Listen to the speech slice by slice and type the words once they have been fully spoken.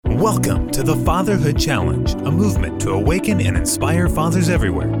Welcome to the Fatherhood Challenge, a movement to awaken and inspire fathers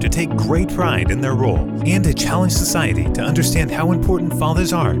everywhere to take great pride in their role and to challenge society to understand how important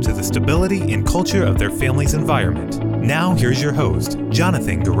fathers are to the stability and culture of their family's environment. Now, here's your host,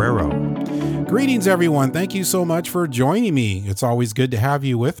 Jonathan Guerrero. Greetings, everyone. Thank you so much for joining me. It's always good to have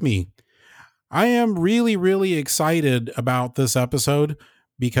you with me. I am really excited about this episode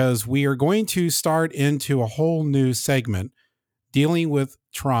because we are going to start into a whole new segment dealing with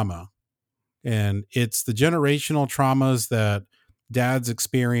trauma. And it's the generational traumas that dads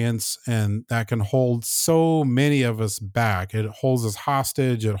experience and that can hold so many of us back. It holds us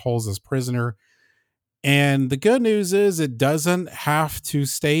hostage. It holds us prisoner. And the good news is it doesn't have to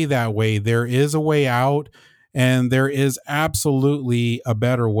stay that way. There is a way out, and there is absolutely a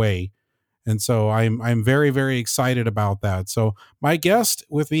better way. And so I'm very excited about that. So my guest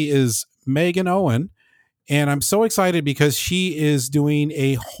with me is Megan Owen. And I'm so excited because she is doing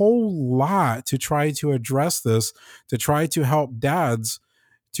a whole lot to try to address this, to try to help dads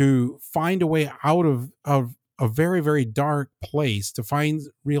to find a way out of a very dark place, to find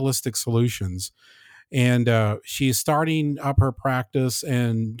realistic solutions. And she is starting up her practice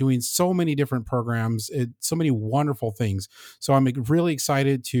and doing so many different programs, so many wonderful things. So I'm really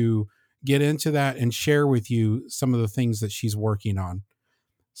excited to get into that and share with you some of the things that she's working on.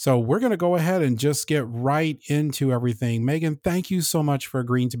 So we're going to go ahead and just get right into everything. Megan, thank you so much for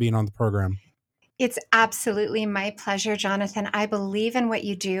agreeing to being on the program. It's absolutely my pleasure, Jonathan. I believe in what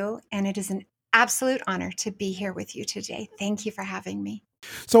you do, and it is an absolute honor to be here with you today. Thank you for having me.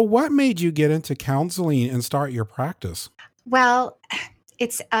 So what made you get into counseling and start your practice? Well,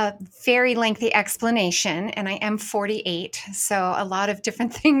 it's a very lengthy explanation, and I am 48, so a lot of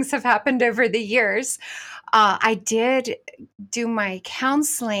different things have happened over the years. I did do my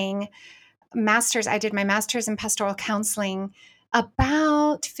counseling master's. I did my master's in pastoral counseling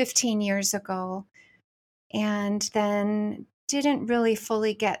about 15 years ago, and then didn't really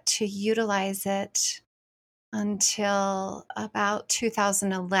fully get to utilize it until about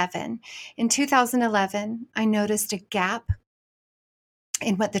 2011. In 2011, I noticed a gap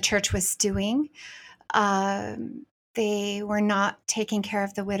in what the church was doing. They were not taking care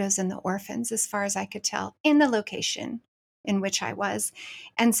of the widows and the orphans, as far as I could tell, in the location in which I was.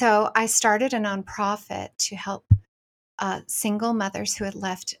 And so I started a nonprofit to help single mothers who had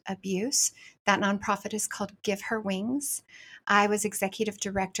left abuse. That nonprofit is called Give Her Wings. I was executive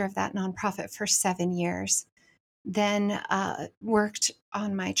director of that nonprofit for 7 years. Then worked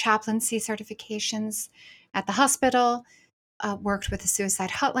on my chaplaincy certifications at the hospital, worked with the suicide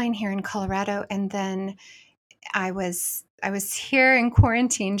hotline here in Colorado, and then I was here in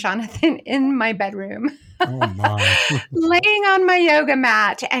quarantine, Jonathan, in my bedroom, Oh my. laying on my yoga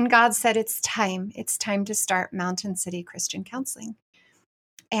mat, and God said, it's time to start Mountain City Christian Counseling.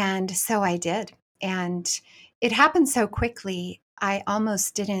 And so I did. And it happened so quickly, I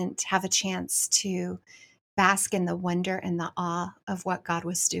almost didn't have a chance to bask in the wonder and the awe of what God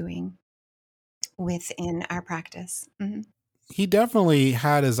was doing within our practice. Mm-hmm. He definitely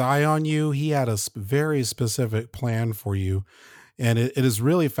had his eye on you. He had a very specific plan for you. And it is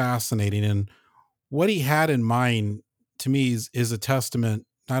really fascinating. And what he had in mind to me is a testament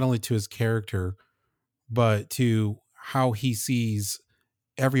not only to his character, but to how he sees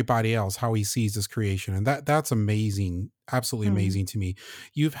everybody else, how he sees his creation. And that's amazing. Absolutely amazing to me.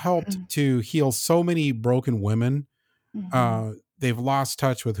 You've helped to heal so many broken women. They've lost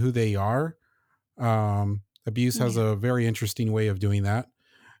touch with who they are. Abuse has a very interesting way of doing that.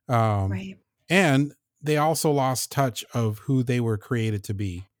 Right. And they also lost touch of who they were created to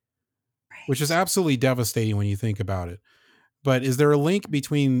be, which is absolutely devastating when you think about it. But is there a link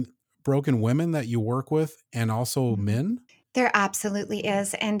between broken women that you work with and also men? There absolutely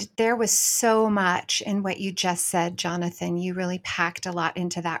is. And there was so much in what you just said, Jonathan. You really packed a lot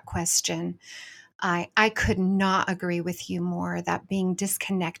into that question. I could not agree with you more that being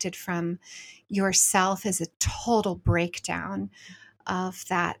disconnected from yourself is a total breakdown of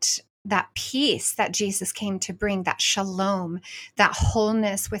that peace that Jesus came to bring, that shalom, that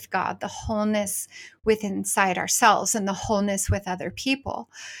wholeness with God, the wholeness with inside ourselves, and the wholeness with other people.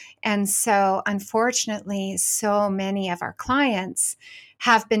 And so, unfortunately, so many of our clients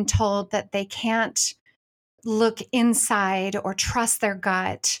have been told that they can't look inside or trust their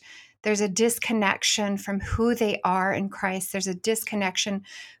gut. There's a disconnection from who they are in Christ. There's a disconnection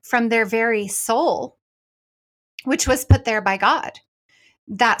from their very soul, which was put there by God.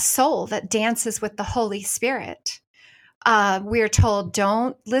 That soul that dances with the Holy Spirit. We are told,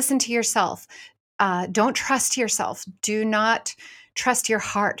 don't listen to yourself. Don't trust yourself. Do not trust your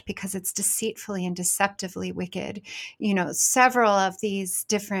heart because it's deceitfully and deceptively wicked. Several of these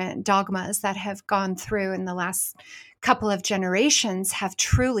different dogmas that have gone through in the last couple of generations have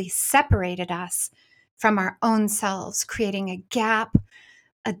truly separated us from our own selves, creating a gap,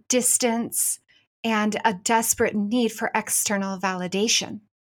 a distance, and a desperate need for external validation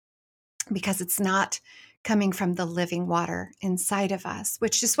because it's not coming from the living water inside of us,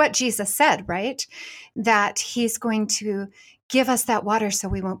 which is what Jesus said, right? That he's going to give us that water so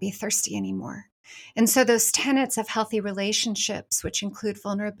we won't be thirsty anymore. And so those tenets of healthy relationships, which include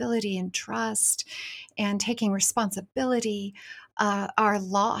vulnerability and trust and taking responsibility, are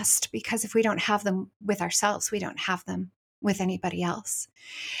lost because if we don't have them with ourselves, we don't have them with anybody else.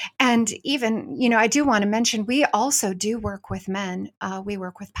 And even, I do want to mention, we also do work with men. We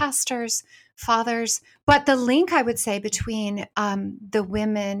work with pastors, fathers, but the link, I would say, between the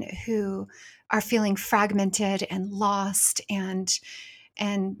women who are feeling fragmented and lost and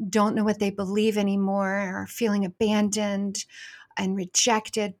don't know what they believe anymore, or feeling abandoned and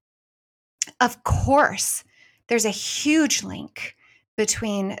rejected. Of course, there's a huge link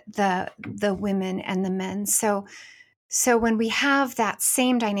between the women and the men. So when we have that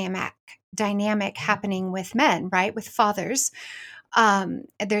same dynamic happening with men, right, with fathers,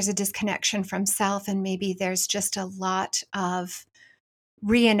 there's a disconnection from self, and maybe there's just a lot of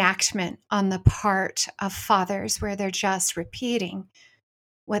reenactment on the part of fathers where they're just repeating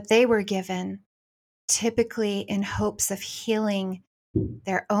what they were given, typically in hopes of healing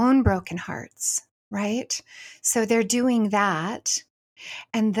their own broken hearts, right? So they're doing that.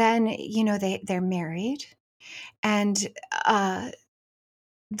 And then, they're married, and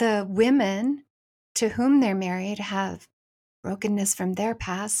the women to whom they're married have brokenness from their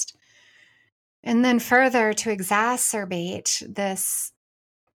past. And then further, to exacerbate this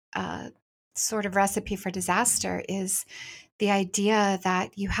sort of recipe for disaster is the idea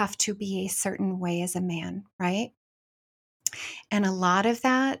that you have to be a certain way as a man, right? And a lot of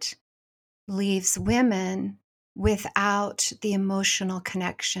that leaves women without the emotional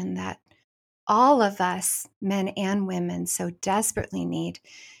connection that all of us, men and women, so desperately need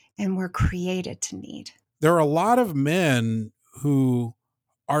and were created to need. There are a lot of men who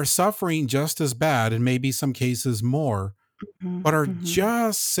are suffering just as bad, and maybe some cases more, but are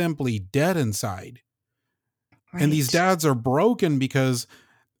just simply dead inside. Right. And these dads are broken because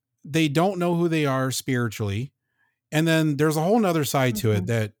they don't know who they are spiritually. And then there's a whole nother side to it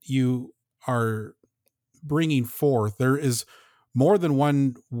that you are bringing forth. There is more than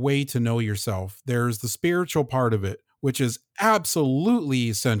one way to know yourself. There's the spiritual part of it, which is absolutely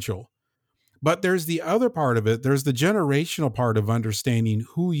essential. But there's the other part of it. There's the generational part of understanding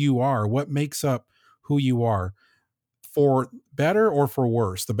who you are, what makes up who you are, for better or for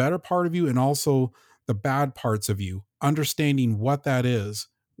worse, the better part of you and also the bad parts of you, understanding what that is,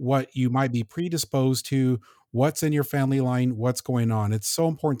 what you might be predisposed to, what's in your family line, what's going on. It's so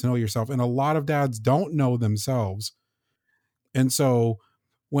important to know yourself. And a lot of dads don't know themselves. And so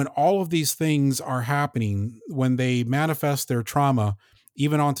when all of these things are happening, when they manifest their trauma,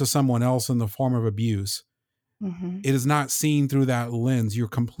 even onto someone else in the form of abuse, it is not seen through that lens. You're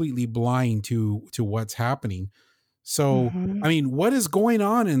completely blind to what's happening. So, I mean, what is going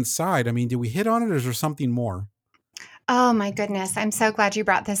on inside? I mean, did we hit on it, or is there something more? Oh my goodness. I'm so glad you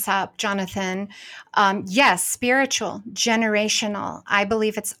brought this up, Jonathan. Yes, spiritual, generational. I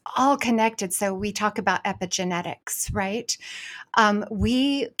believe it's all connected. So we talk about epigenetics, right?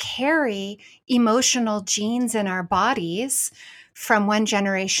 We carry emotional genes in our bodies from one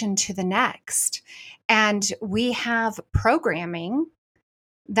generation to the next. And we have programming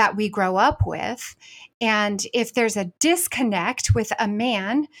that we grow up with. And if there's a disconnect with a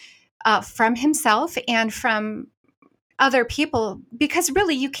man from himself and from other people, because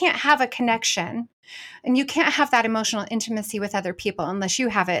really you can't have a connection and you can't have that emotional intimacy with other people unless you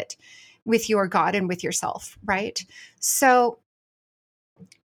have it with your God and with yourself, right? So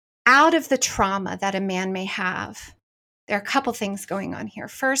out of the trauma that a man may have, there are a couple things going on here.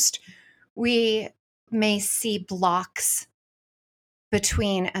 First, we may see blocks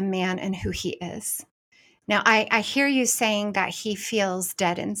between a man and who he is. Now, I hear you saying that he feels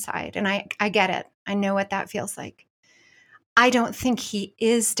dead inside, and I get it. I know what that feels like. I don't think he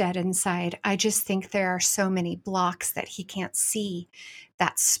is dead inside. I just think there are so many blocks that he can't see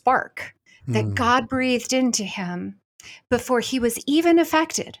that spark that God breathed into him before he was even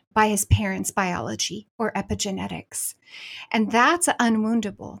affected by his parents' biology or epigenetics. And that's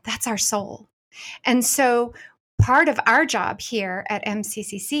unwoundable. That's our soul. And so part of our job here at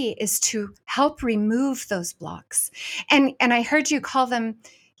MCCC is to help remove those blocks. And I heard you call them,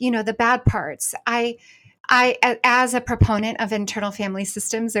 the bad parts. As a proponent of internal family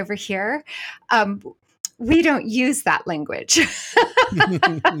systems over here, we don't use that language.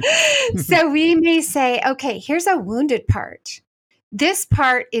 So we may say, okay, here's a wounded part. This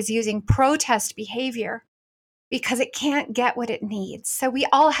part is using protest behavior because it can't get what it needs. So we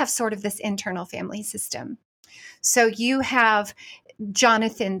all have sort of this internal family system. So you have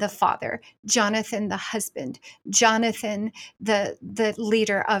Jonathan the father, Jonathan the husband, Jonathan the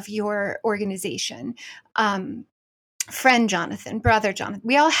leader of your organization, friend Jonathan, brother Jonathan.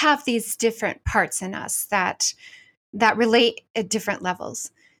 We all have these different parts in us that relate at different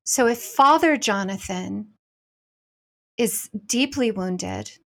levels. So if Father Jonathan is deeply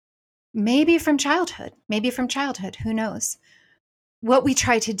wounded, maybe from childhood, who knows? What we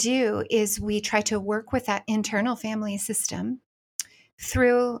try to do is we try to work with that internal family system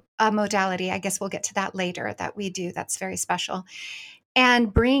through a modality, I guess we'll get to that later, that we do that's very special,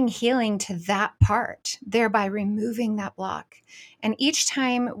 and bring healing to that part, thereby removing that block. And each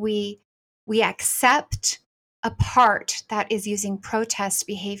time we accept a part that is using protest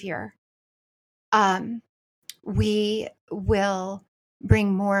behavior, we will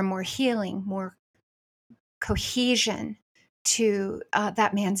bring more and more healing, more cohesion to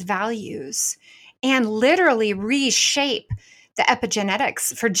that man's values, and literally reshape the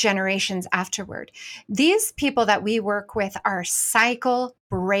epigenetics for generations afterward. These people that we work with are cycle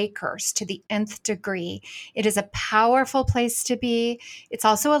breakers to the nth degree. It is a powerful place to be. It's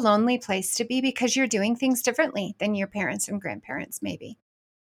also a lonely place to be because you're doing things differently than your parents and grandparents, maybe.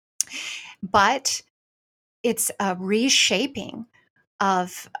 But it's a reshaping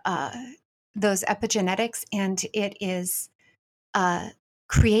of those epigenetics, and it is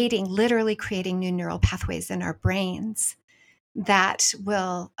literally creating new neural pathways in our brains that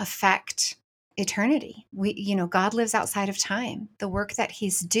will affect eternity. God lives outside of time. The work that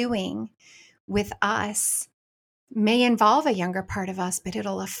he's doing with us may involve a younger part of us, but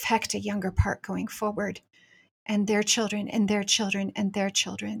it'll affect a younger part going forward, and their children and their children and their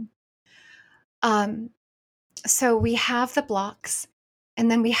children. So we have the blocks, and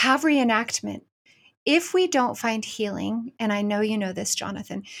then we have reenactment. If we don't find healing, and I know you know this,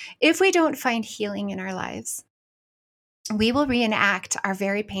 Jonathan, if we don't find healing in our lives, we will reenact our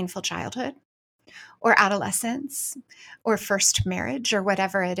very painful childhood or adolescence or first marriage or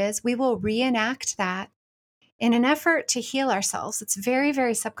whatever it is. We will reenact that in an effort to heal ourselves. It's very,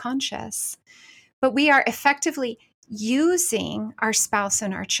 very subconscious, but we are effectively using our spouse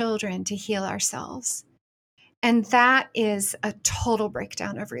and our children to heal ourselves. And that is a total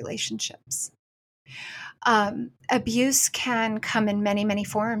breakdown of relationships. Abuse can come in many, many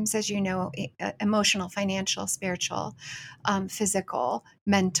forms, as you know, emotional, financial, spiritual, physical,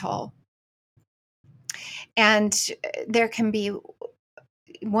 mental. And there can be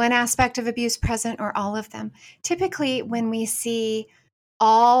one aspect of abuse present or all of them. Typically, when we see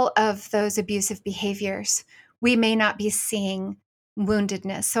all of those abusive behaviors, we may not be seeing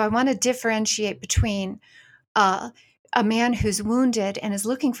woundedness. So I want to differentiate between a man who's wounded and is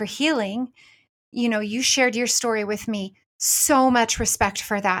looking for healing. You shared your story with me. So much respect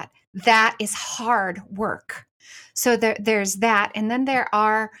for that. That is hard work. So there's that. And then there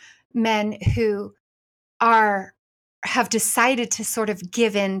are men who have decided to sort of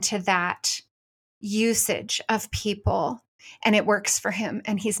give in to that usage of people, and it works for him,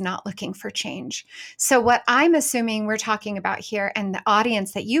 and he's not looking for change. So what I'm assuming we're talking about here, and the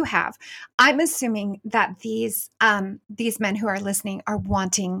audience that you have, I'm assuming that these men who are listening are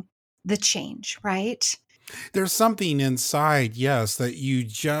wanting the change, right? There's something inside, yes, that you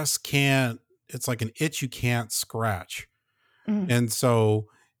just can't, it's like an itch you can't scratch. And so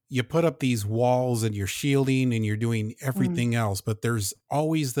you put up these walls and you're shielding and you're doing everything else, but there's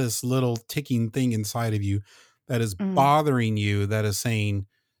always this little ticking thing inside of you that is bothering you, that is saying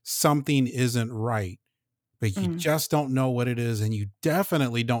something isn't right, but you just don't know what it is, and you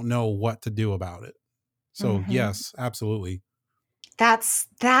definitely don't know what to do about it. So yes, absolutely.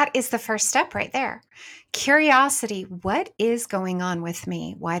 That is the first step right there. Curiosity. What is going on with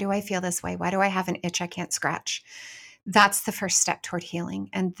me? Why do I feel this way? Why do I have an itch I can't scratch? That's the first step toward healing,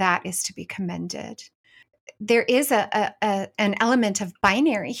 and that is to be commended. There is an element of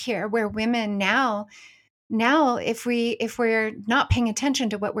binary here where women now, if we're not paying attention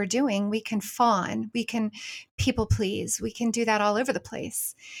to what we're doing, we can fawn, we can people please, we can do that all over the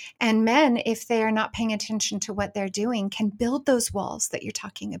place. And men, if they are not paying attention to what they're doing, can build those walls that you're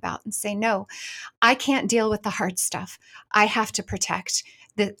talking about and say, no, I can't deal with the hard stuff. I have to protect.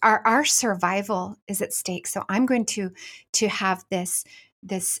 Our survival is at stake. So I'm going to have this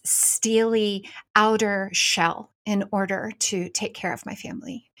steely outer shell in order to take care of my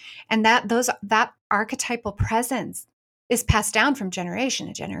family. And that archetypal presence is passed down from generation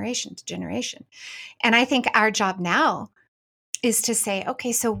to generation to generation. And I think our job now is to say,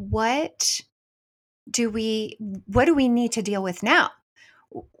 okay, so what do we need to deal with now?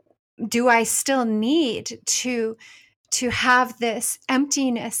 Do I still need to have this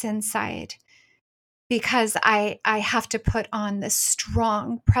emptiness inside because I have to put on this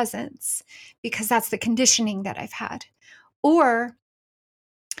strong presence because that's the conditioning that I've had? Or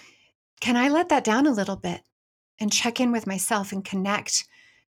can I let that down a little bit and check in with myself and connect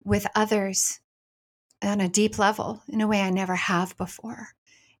with others on a deep level in a way I never have before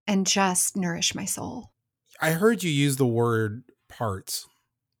and just nourish my soul? I heard you use the word parts.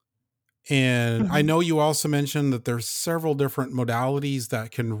 And I Mhm. know you also mentioned that there's several different modalities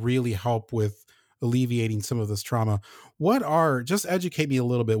that can really help with alleviating some of this trauma. Just educate me a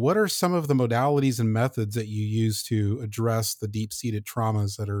little bit. What are some of the modalities and methods that you use to address the deep-seated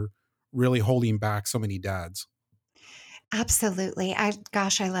traumas that are really holding back so many dads? Absolutely. I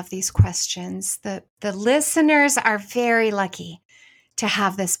love these questions. The listeners are very lucky to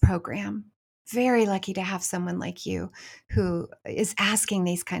have this program. Very lucky to have someone like you who is asking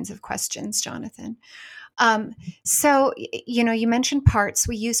these kinds of questions, Jonathan. Um, you mentioned parts.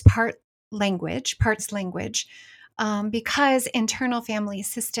 We use parts language, because internal family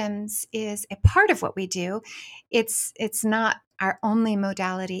systems is a part of what we do. It's not our only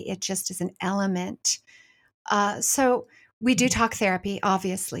modality. It just is an element. So we do talk therapy,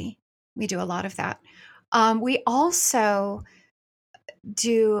 obviously. We do a lot of that. We also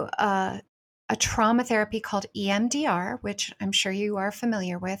do a trauma therapy called EMDR, which I'm sure you are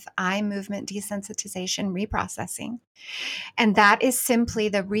familiar with, eye movement desensitization reprocessing. And that is simply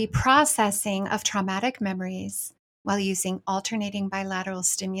the reprocessing of traumatic memories while using alternating bilateral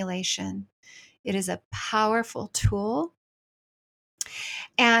stimulation. It is a powerful tool.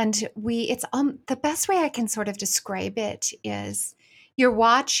 And it's the best way I can sort of describe it is you're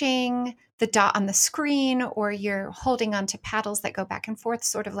watching the dot on the screen or you're holding onto paddles that go back and forth,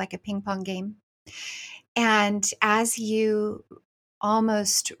 sort of like a ping pong game. And as you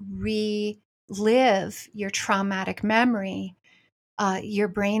almost relive your traumatic memory, your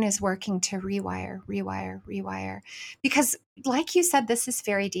brain is working to rewire. Because, like you said, this is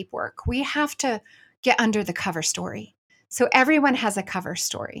very deep work. We have to get under the cover story. So, everyone has a cover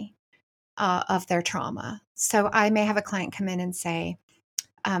story of their trauma. So, I may have a client come in and say,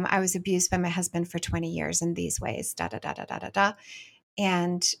 I was abused by my husband for 20 years in these ways, da da da da da da da.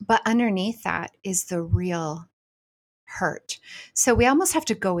 But underneath that is the real hurt. So, we almost have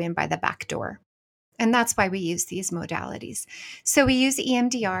to go in by the back door. And that's why we use these modalities. So we use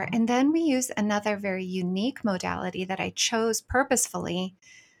EMDR, and then we use another very unique modality that I chose purposefully,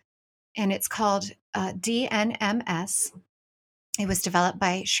 and it's called DNMS. It was developed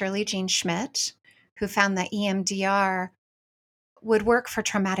by Shirley Jean Schmidt, who found that EMDR would work for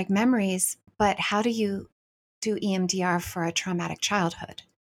traumatic memories, but how do you do EMDR for a traumatic childhood?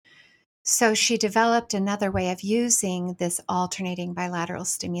 So she developed another way of using this alternating bilateral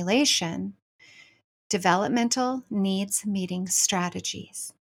stimulation, developmental needs meeting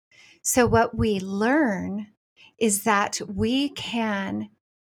strategies. So, what we learn is that we can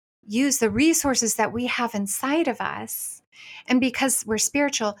use the resources that we have inside of us. And because we're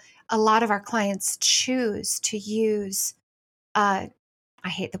spiritual, a lot of our clients choose to use, I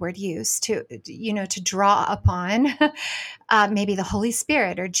hate the word use, to draw upon maybe the Holy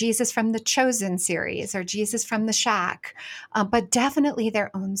Spirit or Jesus from the Chosen series or Jesus from the Shack, but definitely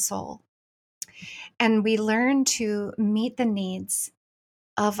their own soul. And we learn to meet the needs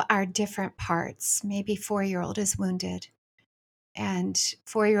of our different parts. Maybe 4-year-old is wounded, and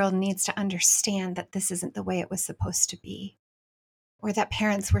 4-year-old needs to understand that this isn't the way it was supposed to be, or that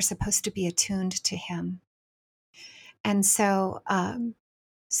parents were supposed to be attuned to him. And so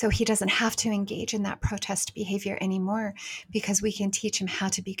he doesn't have to engage in that protest behavior anymore, because we can teach him how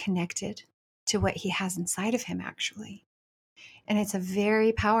to be connected to what he has inside of him, actually. And it's a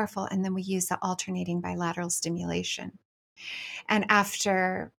very powerful, and then we use the alternating bilateral stimulation. And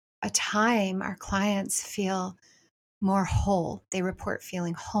after a time, our clients feel more whole. They report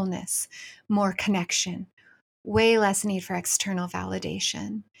feeling wholeness, more connection, way less need for external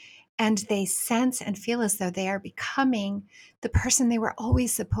validation. And they sense and feel as though they are becoming the person they were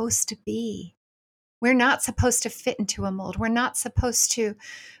always supposed to be. We're not supposed to fit into a mold. We're not supposed to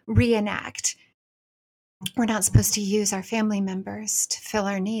reenact. We're not supposed to use our family members to fill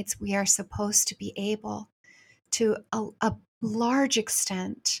our needs. We are supposed to be able to a large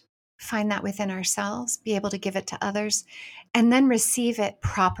extent find that within ourselves, be able to give it to others, and then receive it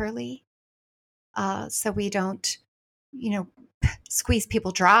properly. So we don't squeeze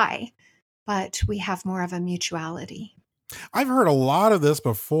people dry, but we have more of a mutuality. I've heard a lot of this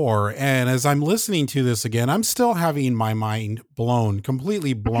before, and as I'm listening to this again, I'm still having my mind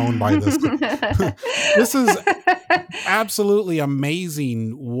completely blown by this. This is absolutely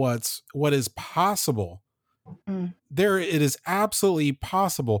amazing what is possible. It is absolutely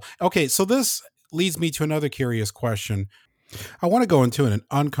possible. Okay, so this leads me to another curious question. I want to go into an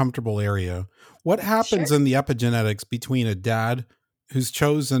uncomfortable area. What happens Sure. in the epigenetics between a dad who's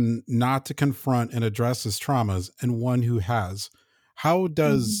chosen not to confront and address his traumas and one who has? How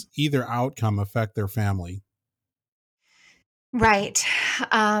does either outcome affect their family? Right.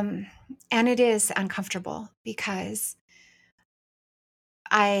 And it is uncomfortable because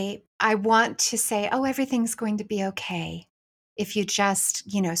I want to say, oh, everything's going to be okay if you just,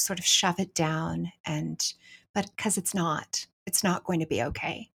 sort of shove it down, but because it's not going to be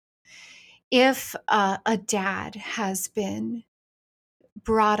okay. If a dad has been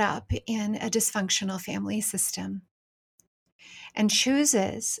brought up in a dysfunctional family system and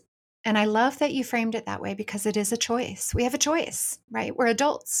chooses, and I love that you framed it that way because it is a choice. We have a choice, right? We're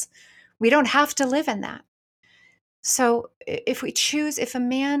adults. We don't have to live in that. So if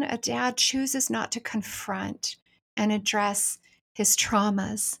a dad chooses not to confront and address his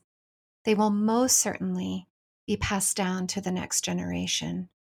traumas, they will most certainly be passed down to the next generation.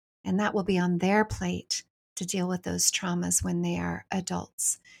 And that will be on their plate to deal with those traumas when they are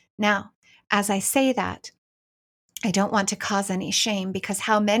adults. Now, as I say that, I don't want to cause any shame because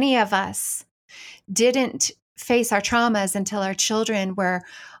how many of us didn't face our traumas until our children were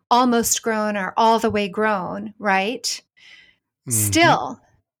almost grown or all the way grown, right? Still,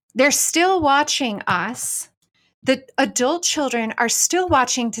 they're still watching us. The adult children are still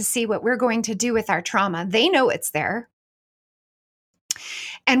watching to see what we're going to do with our trauma. They know it's there.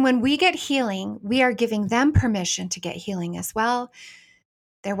 And when we get healing, we are giving them permission to get healing as well.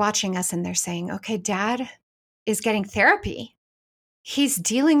 They're watching us and they're saying, okay, dad is getting therapy. He's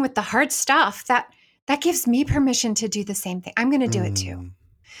dealing with the hard stuff. That gives me permission to do the same thing. I'm going to do it too.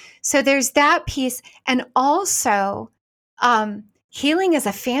 So there's that piece. And also, healing as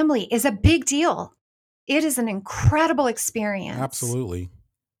a family is a big deal. It is an incredible experience. Absolutely.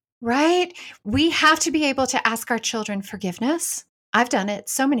 Right? We have to be able to ask our children forgiveness. I've done it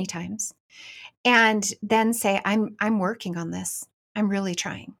so many times. And then say, I'm working on this. I'm really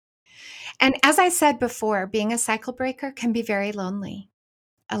trying. And as I said before, being a cycle breaker can be very lonely.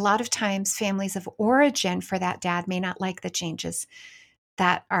 A lot of times, families of origin for that dad may not like the changes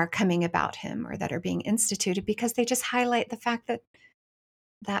that are coming about him or that are being instituted because they just highlight the fact that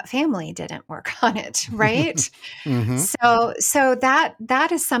that family didn't work on it, right? So that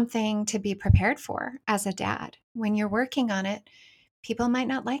is something to be prepared for as a dad. When you're working on it, people might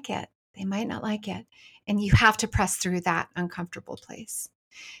not like it. They might not like it. And you have to press through that uncomfortable place.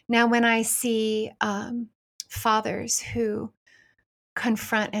 Now, when I see fathers who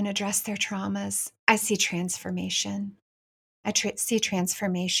confront and address their traumas, I see transformation. I see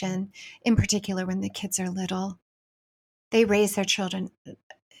transformation, in particular when the kids are little. They raise their children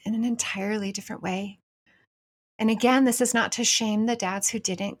in an entirely different way. And again, this is not to shame the dads who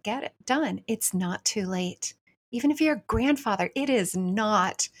didn't get it done. It's not too late. Even if you're a grandfather, it is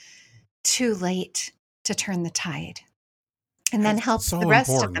not too late to turn the tide and then help so the rest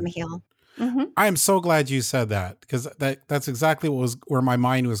important. of them heal. I am so glad you said that because that's exactly where my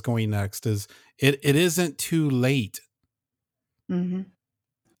mind was going next. Is it isn't too late.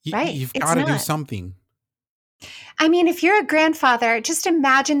 Right. You've got to do something. I mean, if you're a grandfather, just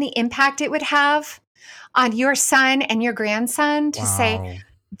imagine the impact it would have on your son and your grandson to say,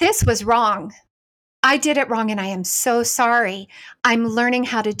 this was wrong. I did it wrong and I am so sorry. I'm learning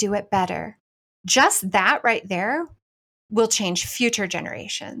how to do it better. Just that right there will change future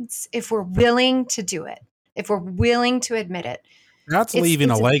generations if we're willing to do it, if we're willing to admit it. That's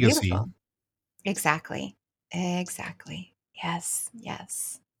leaving a legacy. Beautiful. Exactly.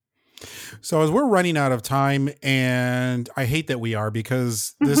 Yes. So as we're running out of time, and I hate that we are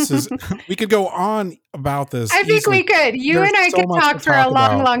because this is we could go on about this. I think we could. You and I could talk for a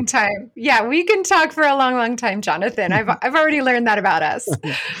long time. Yeah, we can talk for a long time, Jonathan. I've already learned that about us.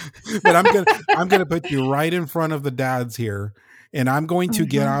 But I'm gonna put you right in front of the dads here, and I'm going to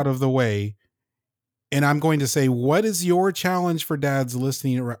get out of the way. And I'm going to say, what is your challenge for dads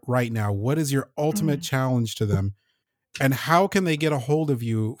listening right now? What is your ultimate challenge to them? And how can they get a hold of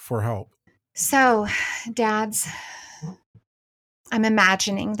you for help? So, dads, I'm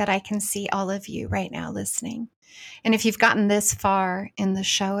imagining that I can see all of you right now listening. And if you've gotten this far in the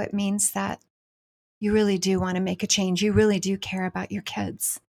show, it means that you really do want to make a change. You really do care about your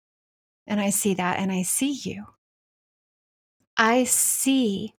kids. And I see that, and I see you. I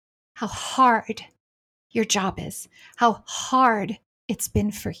see how hard your job is, how hard it's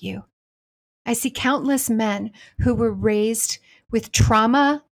been for you. I see countless men who were raised with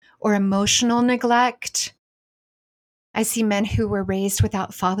trauma or emotional neglect. I see men who were raised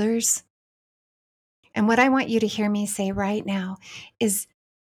without fathers. And what I want you to hear me say right now is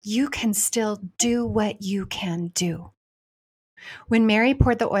you can still do what you can do. When Mary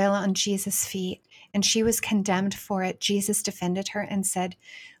poured the oil on Jesus' feet and she was condemned for it, Jesus defended her and said,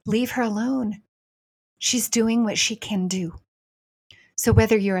 "Leave her alone. She's doing what she can do." So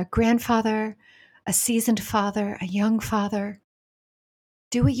whether you're a grandfather, a seasoned father, a young father,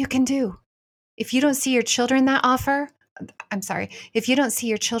 do what you can do. If you don't see your children that if you don't see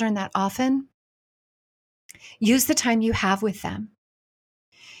your children that often, use the time you have with them.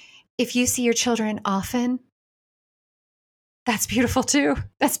 If you see your children often, that's beautiful too.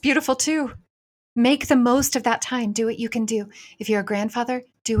 That's beautiful too. Make the most of that time. Do what you can do. If you're a grandfather,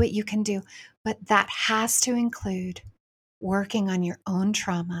 do what you can do. But that has to include working on your own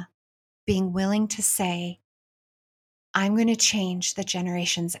trauma, being willing to say, I'm going to change the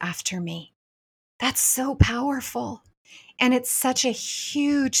generations after me. That's so powerful. And it's such a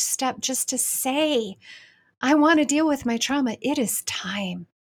huge step just to say, I want to deal with my trauma. It is time.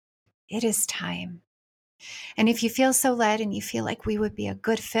 It is time. And if you feel so led and you feel like we would be a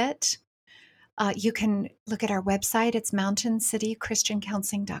good fit, you can look at our website. It's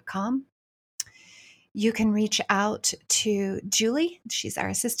mountaincitychristiancounseling.com. You can reach out to Julie. She's our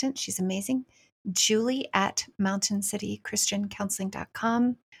assistant. She's amazing. Julie at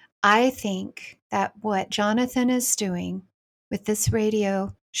mountaincitychristiancounseling.com. I think that what Jonathan is doing with this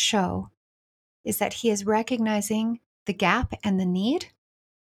radio show is that he is recognizing the gap and the need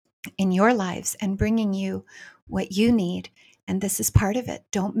in your lives and bringing you what you need. And this is part of it.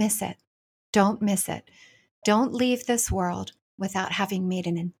 Don't miss it. Don't miss it. Don't leave this world without having made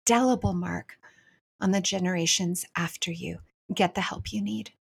an indelible mark on the generations after you. Get the help you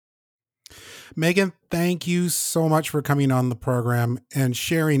need. Megan, thank you so much for coming on the program and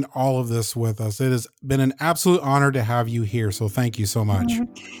sharing all of this with us. It has been an absolute honor to have you here. So thank you so much.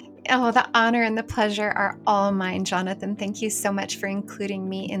 Oh, the honor and the pleasure are all mine, Jonathan. Thank you so much for including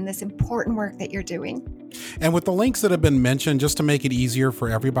me in this important work that you're doing. And with the links that have been mentioned, just to make it easier for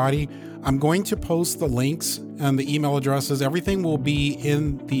everybody, I'm going to post the links and the email addresses. Everything will be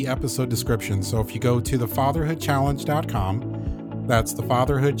in the episode description. So if you go to thefatherhoodchallenge.com, that's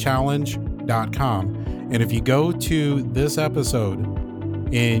thefatherhoodchallenge.com. And if you go to this episode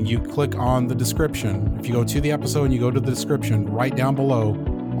and you click on the description, if you go to the episode and you go to the description, right down below,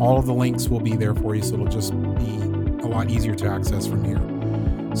 all of the links will be there for you. So it'll just be a lot easier to access from here.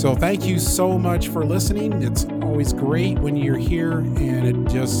 So thank you so much for listening. It's always great when you're here, and it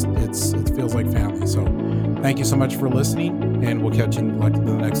feels like family. So thank you so much for listening, and we'll catch you in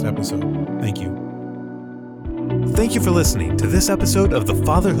the next episode. Thank you. Thank you for listening to this episode of the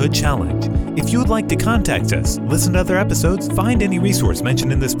Fatherhood Challenge. If you would like to contact us, listen to other episodes, find any resource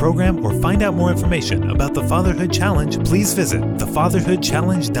mentioned in this program, or find out more information about the Fatherhood Challenge, please visit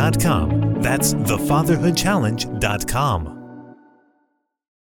thefatherhoodchallenge.com. That's thefatherhoodchallenge.com.